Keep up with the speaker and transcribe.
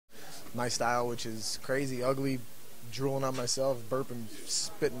my style, which is crazy, ugly, drooling on myself, burping,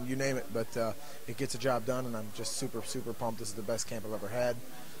 spitting, you name it, but it gets the job done, and I'm just super, super pumped. This is the best camp I've ever had.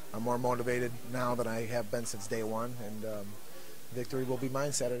 I'm more motivated now than I have been since day one, and victory will be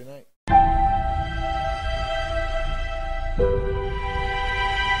mine Saturday night.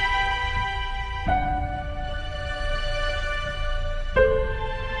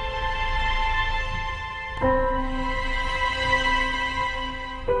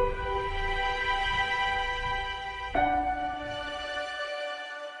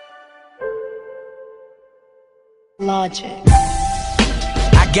 Logic.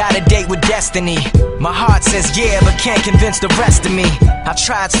 I got a date with destiny. My heart says yeah, but can't convince the rest of me. I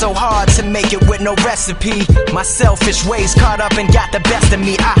tried so hard to make it with no recipe. My selfish ways caught up and got the best of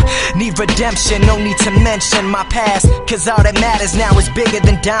me. I need redemption, no need to mention my past, cause all that matters now is bigger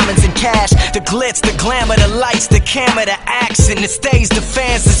than diamonds and cash. The glitz, the glamour, the lights, the camera, the action, the stage, the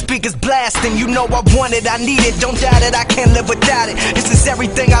fans, the speakers blasting. You know I want it, I need it, don't doubt it, I can't live without it. This is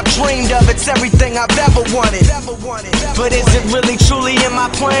everything I've dreamed of, it's everything I've ever wanted. But is it really truly in my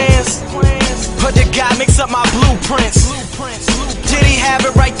plans? Or did God mix up my blueprints? Did he have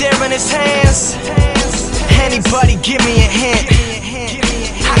it right there in his hands? Anybody give me a hint?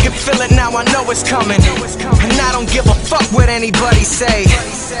 I can feel it now, I know it's coming, and I don't give a fuck what anybody say.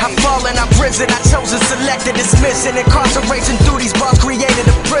 I'm falling, I'm risen, I chose to select and dismiss it. Incarceration through these bars created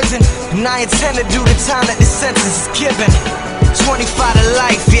a prison, and I intend to do the time that this sentence is given. 25 to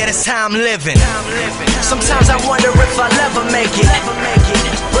life, yeah, that's how I'm living. Sometimes I wonder if I'll ever make it,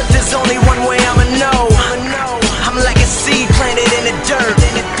 but there's only one way I'ma know. I'm like a seed planted in the dirt.